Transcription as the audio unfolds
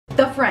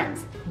the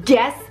friends,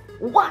 guess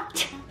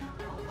what?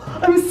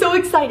 I'm so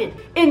excited.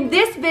 In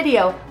this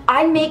video,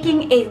 I'm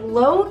making a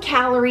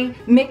low-calorie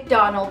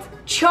McDonald's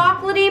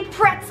Chocolatey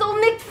Pretzel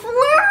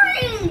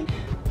McFlurry.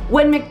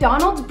 When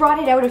McDonald's brought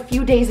it out a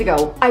few days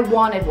ago, I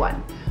wanted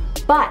one.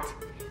 But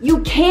you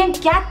can't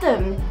get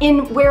them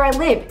in where I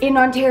live, in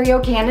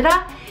Ontario,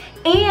 Canada.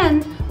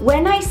 And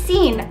when I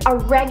seen a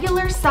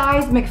regular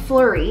size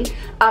McFlurry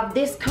of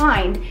this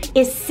kind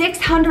is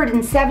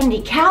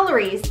 670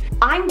 calories,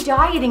 I'm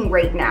dieting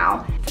right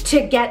now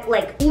to get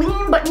like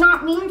lean but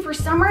not mean for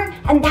summer,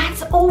 and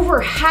that's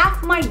over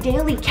half my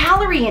daily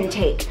calorie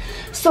intake.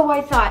 So I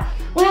thought,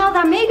 well,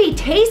 that may be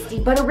tasty,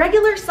 but a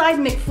regular size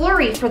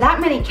McFlurry for that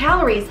many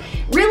calories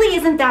really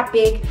isn't that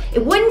big.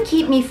 It wouldn't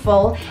keep me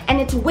full, and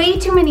it's way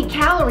too many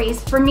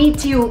calories for me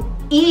to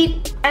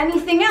eat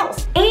anything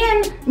else,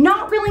 and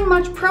not really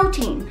much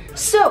protein.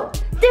 So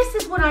this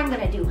is what I'm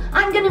gonna do.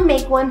 I'm gonna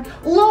make one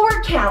lower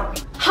calorie,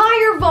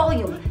 higher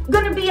volume,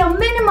 gonna be a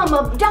minimum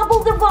of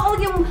double the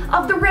volume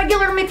of the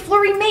regular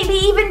McFlurry, maybe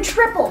even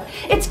triple.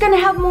 It's gonna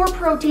have more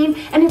protein,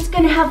 and it's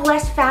gonna have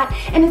less fat,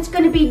 and it's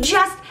gonna be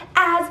just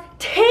as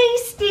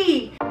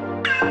tasty.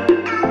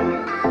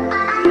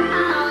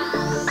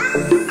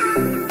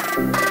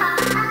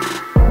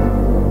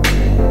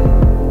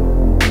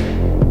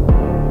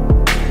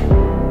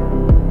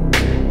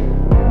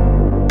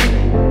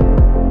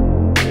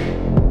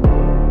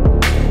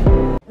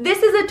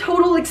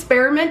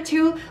 Experiment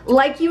too,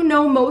 like you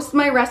know most of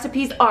my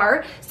recipes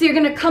are. So you're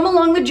gonna come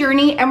along the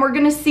journey and we're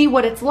gonna see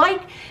what it's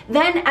like.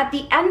 Then at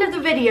the end of the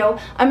video,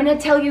 I'm gonna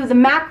tell you the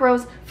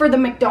macros for the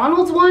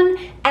McDonald's one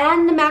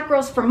and the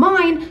macros for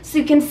mine, so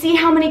you can see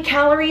how many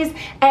calories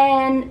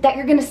and that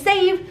you're gonna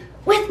save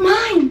with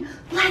mine.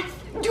 Let's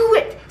do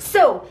it.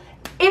 So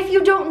if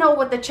you don't know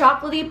what the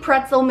Chocolatey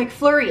Pretzel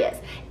McFlurry is,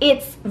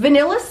 it's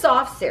vanilla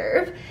soft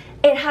serve.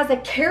 It has a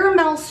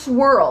caramel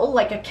swirl,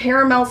 like a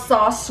caramel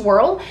sauce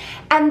swirl,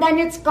 and then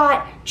it's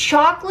got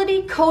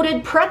chocolatey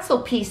coated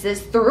pretzel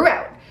pieces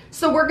throughout.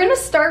 So we're gonna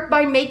start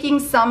by making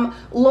some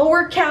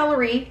lower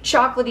calorie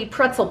chocolatey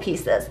pretzel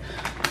pieces.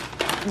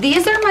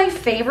 These are my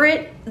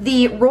favorite,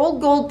 the Rolled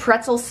Gold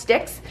pretzel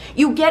sticks.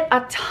 You get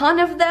a ton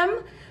of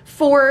them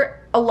for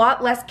a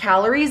lot less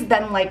calories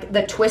than like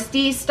the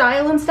twisty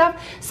style and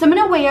stuff. So I'm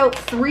gonna weigh out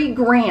 3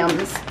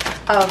 grams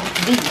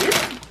of these.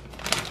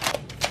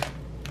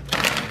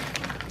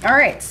 All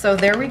right, so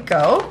there we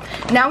go.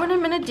 Now what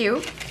I'm gonna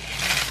do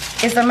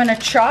is I'm gonna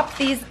chop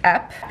these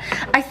up.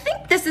 I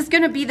think this is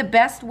gonna be the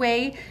best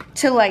way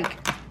to like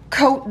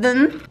coat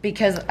them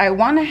because I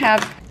wanna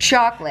have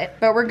chocolate,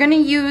 but we're gonna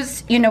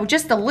use, you know,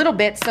 just a little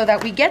bit so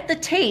that we get the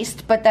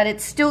taste, but that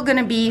it's still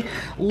gonna be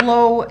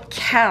low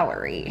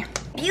calorie.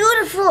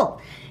 Beautiful.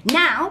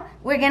 Now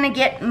we're gonna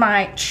get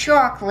my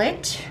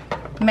chocolate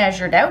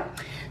measured out.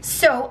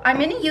 So I'm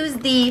gonna use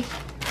the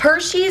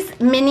Hershey's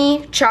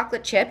mini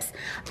chocolate chips.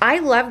 I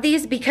love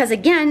these because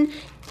again,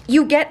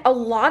 you get a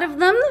lot of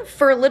them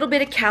for a little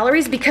bit of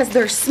calories because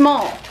they're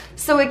small.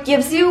 So it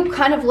gives you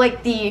kind of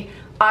like the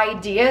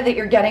idea that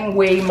you're getting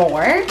way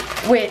more,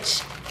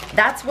 which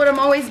that's what I'm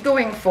always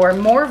going for,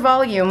 more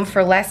volume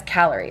for less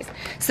calories.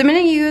 So I'm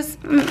gonna use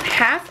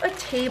half a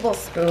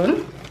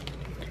tablespoon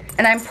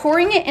and I'm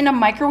pouring it in a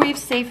microwave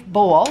safe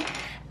bowl.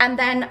 And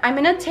then I'm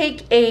gonna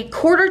take a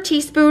 1/4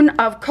 teaspoon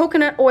of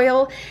coconut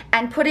oil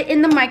and put it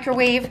in the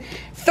microwave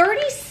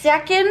 30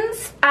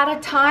 seconds at a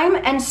time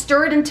and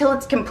stir it until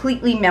it's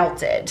completely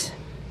melted.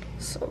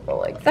 So go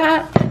like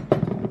that.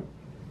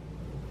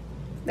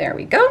 There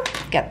we go,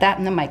 get that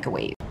in the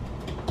microwave.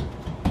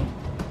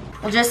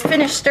 We'll just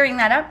finish stirring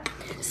that up.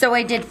 So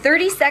I did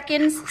 30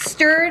 seconds,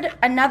 stirred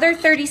another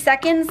 30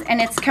 seconds, and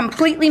it's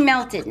completely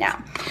melted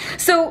now.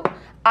 So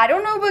I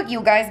don't know about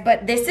you guys,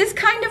 but this is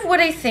kind of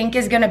what I think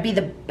is gonna be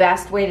the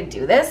best way to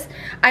do this.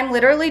 I'm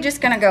literally just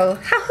gonna go,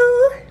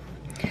 ha-hoo,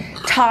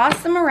 toss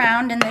them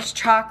around in this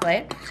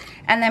chocolate,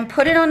 and then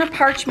put it on a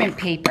parchment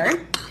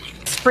paper,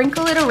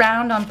 sprinkle it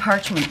around on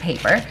parchment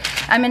paper.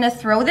 I'm gonna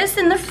throw this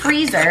in the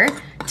freezer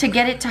to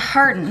get it to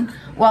harden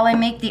while I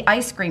make the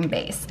ice cream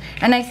base.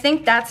 And I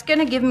think that's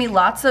gonna give me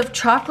lots of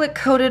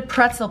chocolate-coated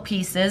pretzel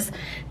pieces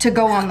to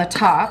go on the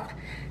top.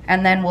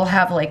 And then we'll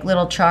have like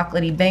little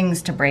chocolatey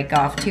bangs to break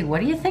off too.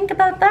 What do you think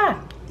about that?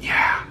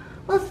 Yeah.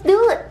 Let's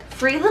do it.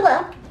 Freeze it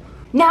up.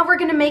 Now we're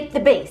gonna make the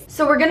base.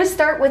 So we're gonna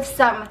start with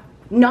some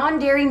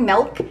non-dairy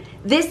milk.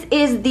 This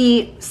is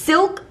the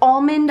Silk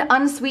Almond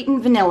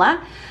Unsweetened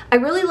Vanilla. I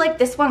really like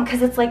this one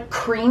because it's like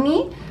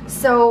creamy.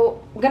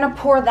 So I'm gonna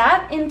pour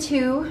that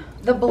into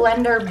the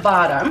blender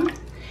bottom.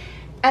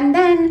 And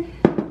then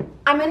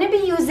I'm gonna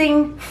be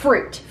using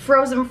fruit,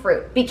 frozen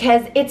fruit,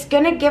 because it's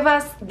gonna give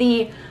us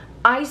the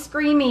ice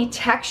creamy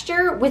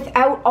texture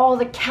without all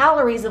the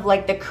calories of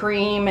like the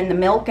cream and the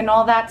milk and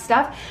all that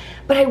stuff.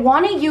 But I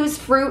want to use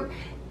fruit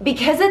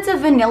because it's a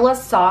vanilla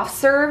soft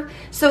serve.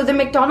 So the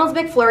McDonald's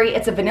McFlurry,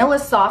 it's a vanilla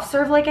soft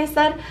serve, like I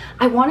said.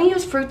 I want to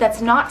use fruit that's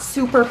not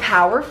super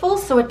powerful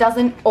so it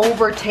doesn't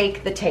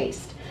overtake the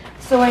taste.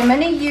 So I'm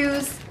going to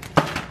use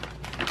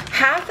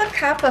half a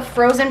cup of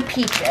frozen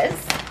peaches.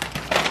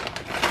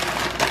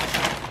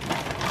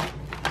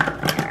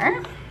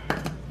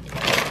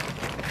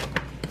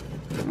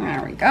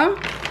 go.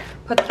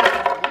 Put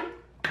that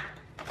in.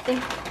 I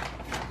think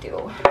do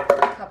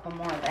a couple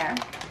more there.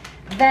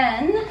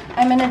 Then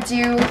I'm gonna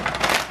do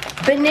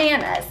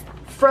bananas.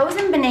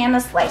 Frozen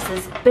banana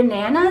slices.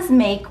 Bananas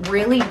make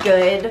really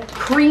good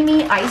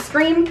creamy ice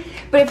cream,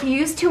 but if you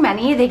use too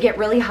many, they get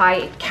really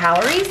high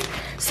calories.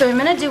 So I'm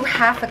gonna do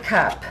half a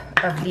cup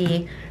of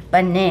the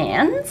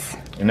bananas.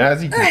 And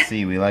as you can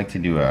see, we like to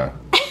do a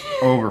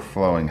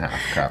overflowing half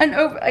cup.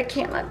 I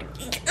cannot do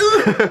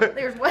it.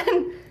 There's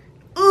one.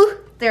 Ooh,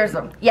 there's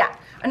them. Yeah,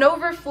 an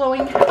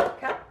overflowing half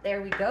cup.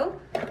 There we go.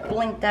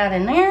 Blink that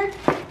in there.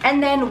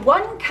 And then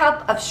 1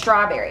 cup of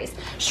strawberries.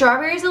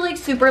 Strawberries are like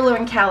super low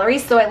in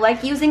calories, so I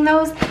like using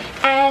those.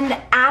 And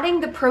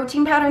adding the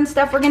protein powder and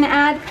stuff we're gonna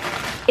add,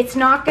 it's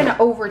not gonna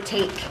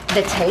overtake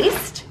the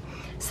taste.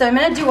 So I'm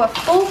gonna do a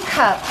full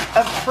cup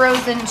of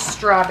frozen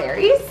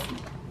strawberries,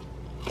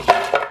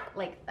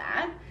 like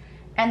that.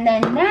 And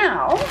then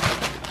now,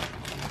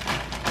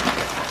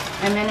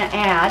 I'm gonna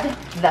add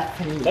the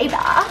flavor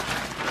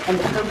and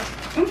the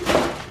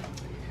protein.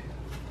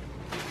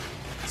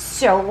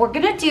 So we're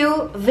gonna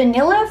do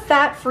vanilla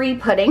fat-free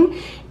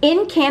pudding.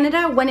 In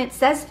Canada, when it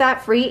says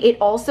fat-free, it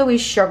also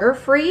is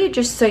sugar-free,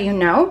 just so you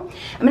know.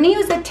 I'm gonna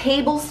use a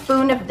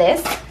tablespoon of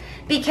this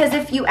because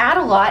if you add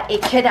a lot,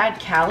 it could add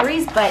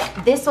calories, but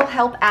this will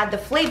help add the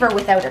flavor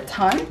without a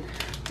ton.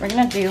 We're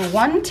gonna do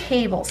 1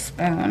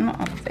 tablespoon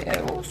of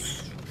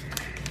those.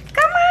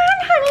 Come on,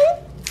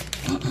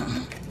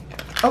 honey.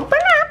 Open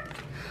up.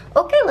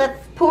 Okay,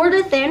 let's pour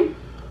this in.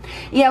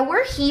 Yeah,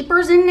 we're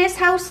heapers in this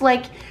house.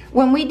 Like,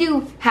 when we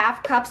do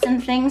half cups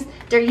and things,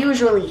 they're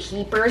usually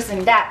heapers,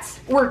 and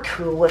we're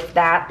cool with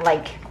that,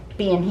 like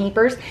being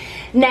heapers.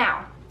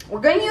 Now, we're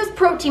gonna use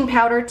protein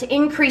powder to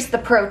increase the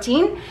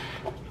protein.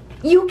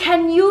 You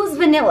can use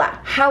vanilla.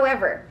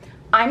 However,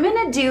 I'm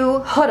gonna do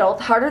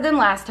huddled, harder than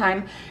last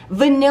time,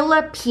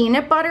 vanilla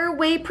peanut butter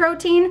whey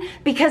protein,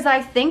 because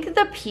I think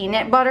the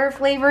peanut butter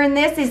flavor in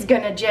this is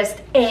gonna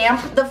just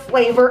amp the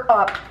flavor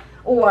up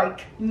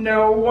like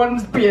no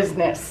one's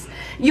business.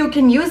 You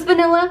can use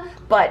vanilla,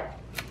 but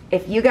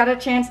if you got a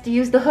chance to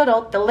use the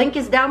Huddled, the link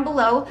is down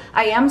below.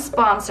 I am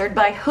sponsored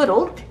by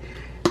Huddled.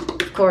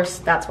 Of course,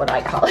 that's what I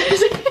call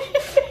it.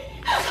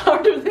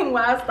 Harder than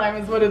last time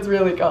is what it's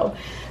really called.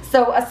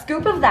 So a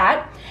scoop of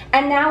that,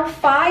 and now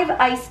 5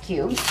 ice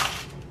cubes.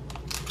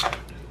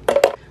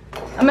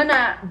 I'm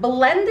gonna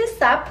blend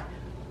this up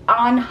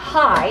on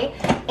high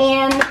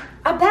in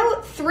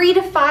about 3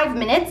 to 5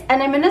 minutes,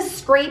 and I'm gonna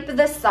scrape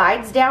the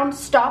sides down,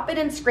 stop it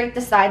and scrape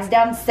the sides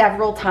down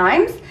several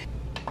times.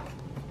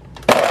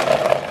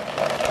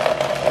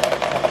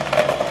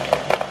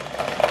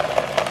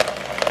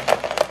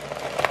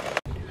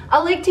 I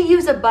like to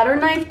use a butter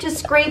knife to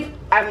scrape.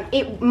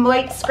 It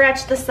might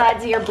scratch the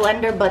sides of your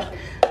blender, but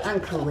I'm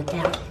cool with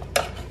that.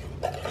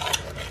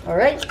 All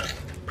right,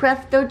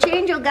 presto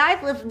changeo, guys,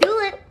 let's do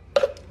it.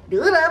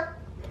 Do it up.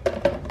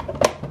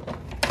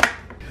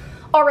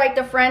 All right,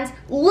 the friends,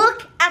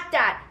 look at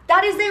that.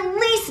 That is at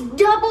least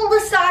double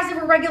the size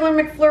of a regular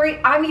McFlurry.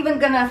 I'm even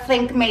gonna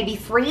think maybe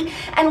 3.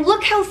 And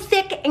look how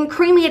thick and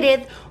creamy it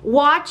is.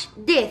 Watch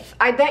this.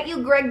 I bet you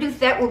Greg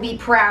Doucette will be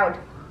proud.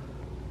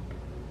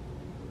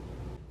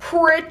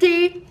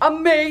 Pretty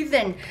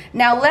amazing.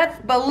 Now let's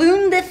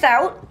balloon this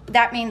out.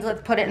 That means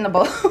let's put it in the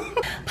bowl. Put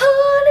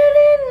it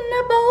in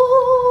the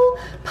bowl.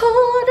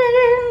 Put it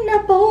in the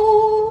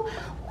bowl.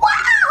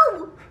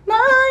 Wow!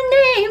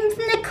 My name's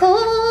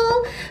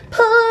Nicole.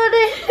 Put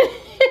it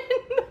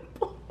in the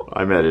bowl.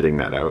 I'm editing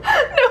that out.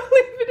 No,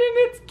 leave it in.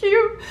 It's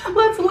cute.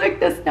 Let's lick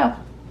this now.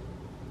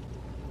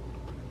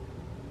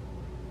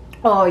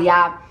 Oh,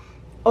 yeah.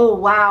 Oh,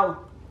 wow.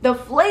 The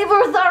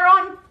flavors are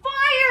on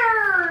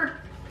fire.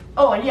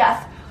 Oh, and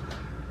yes.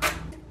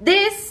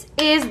 This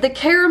is the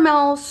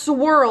caramel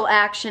swirl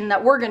action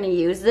that we're gonna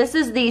use. This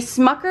is the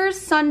Smuckers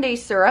Sundae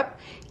Syrup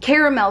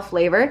caramel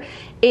flavor.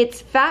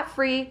 It's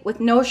fat-free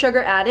with no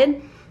sugar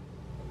added.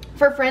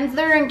 For friends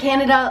that are in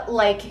Canada,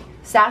 like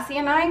Sassy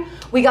and I,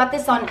 we got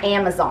this on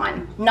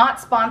Amazon. Not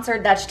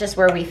sponsored, that's just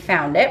where we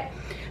found it.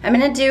 I'm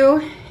gonna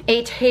do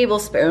a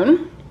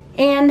tablespoon.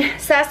 And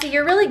Sassy,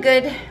 you're really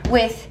good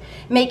with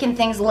making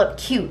things look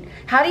cute.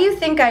 How do you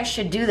think I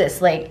should do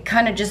this? Like,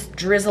 kind of just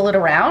drizzle it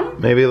around?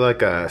 Maybe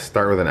like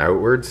start with an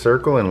outward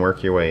circle and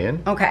work your way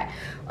in. Okay.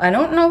 I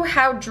don't know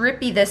how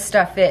drippy this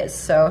stuff is,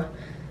 so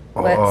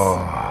let's...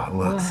 Oh,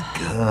 looks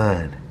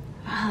good.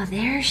 Oh,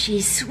 there she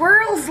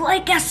swirls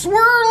like a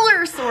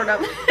swirler, sort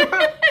of.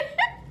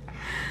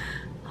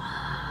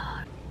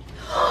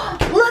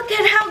 Look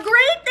at how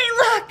great they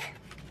look.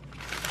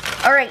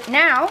 All right,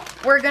 now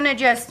we're gonna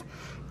just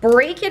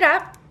break it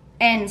up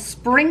and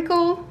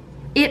sprinkle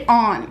it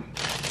on.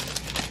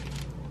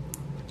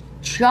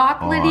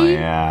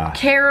 Chocolatey,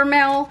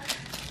 caramel,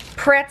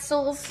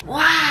 pretzels.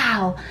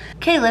 Wow.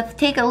 Okay, let's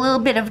take a little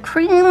bit of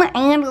cream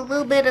and a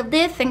little bit of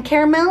this and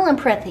caramel and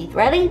pretzels.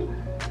 Ready?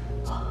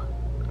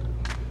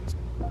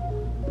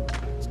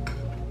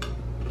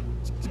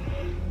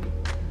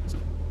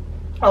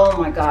 Oh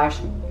my gosh.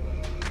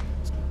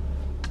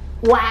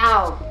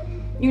 Wow.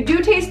 You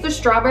do taste the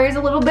strawberries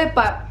a little bit,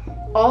 but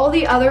all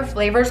the other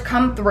flavors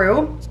come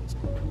through,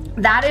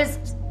 that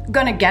is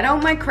gonna get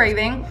out my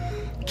craving,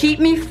 keep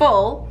me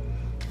full,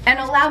 and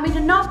allow me to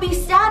not be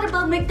sad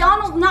about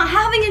McDonald's not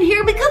having it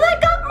here because I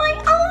got my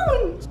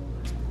own.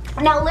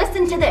 Now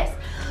listen to this.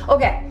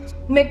 Okay,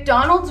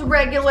 McDonald's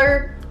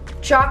regular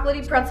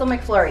chocolatey pretzel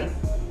McFlurry,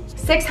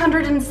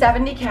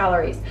 670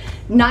 calories,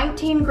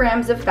 19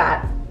 grams of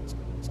fat,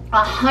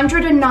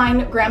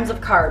 109 grams of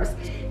carbs,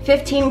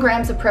 15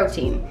 grams of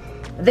protein.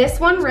 This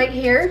one right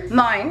here,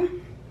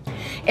 mine,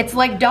 it's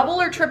like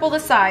double or triple the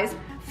size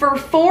for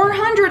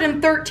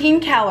 413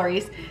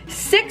 calories,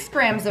 6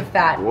 grams of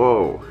fat.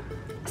 Whoa.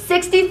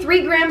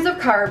 63 grams of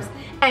carbs,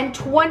 and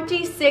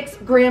 26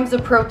 grams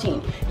of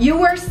protein.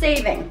 You are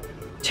saving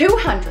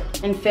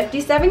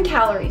 257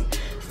 calories,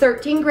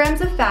 13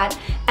 grams of fat,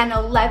 and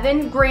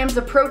 11 grams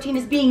of protein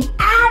is being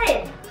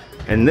added.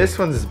 And this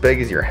one's as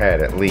big as your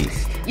head, at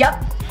least.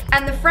 Yep,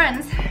 and the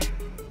friends,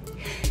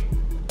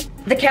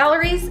 the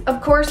calories,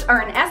 of course,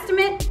 are an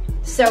estimate,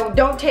 so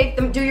don't take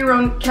them, do your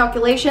own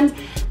calculations,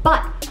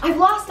 but I've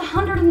lost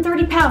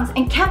 130 pounds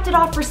and kept it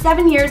off for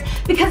 7 years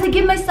because I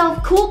give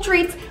myself cool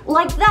treats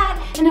like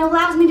that, and it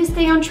allows me to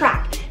stay on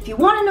track. If you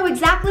want to know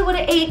exactly what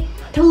I ate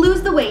to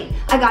lose the weight,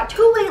 I got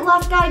 2 weight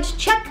loss guides,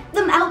 check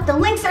them out, the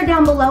links are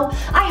down below.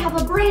 I have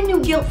a brand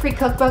new guilt-free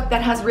cookbook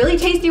that has really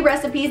tasty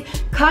recipes,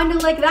 kind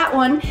of like that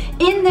one,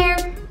 in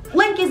there.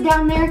 Link is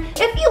down there.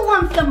 If you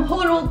want some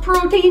whole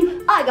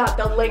protein, I got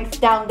the links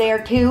down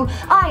there too.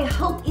 I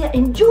hope you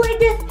enjoyed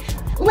this.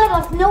 Let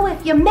us know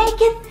if you make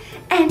it,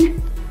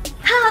 and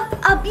have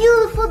a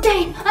beautiful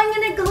day. I'm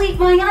gonna go eat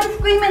my ice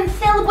cream and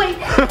celebrate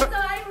because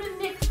I'm a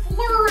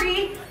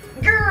McFlurry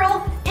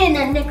girl in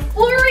a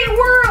McFlurry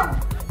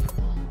world.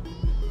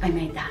 I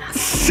made that up.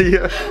 See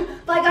ya.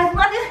 Bye guys,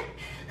 love you.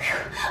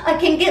 I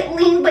can get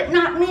lean but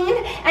not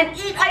mean and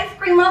eat ice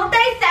cream all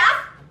day,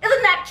 Saf.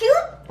 Isn't that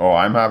cute? Oh,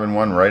 I'm having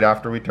one right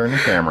after we turn the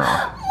camera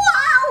off.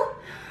 Wow!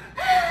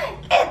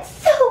 It's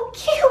so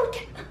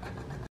cute.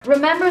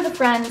 Remember, the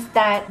friends,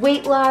 that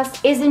weight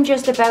loss isn't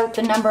just about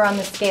the number on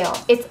the scale.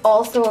 It's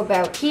also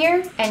about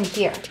here and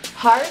here.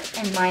 Heart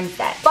and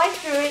mindset. Fight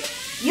through it.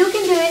 You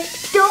can do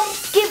it. Don't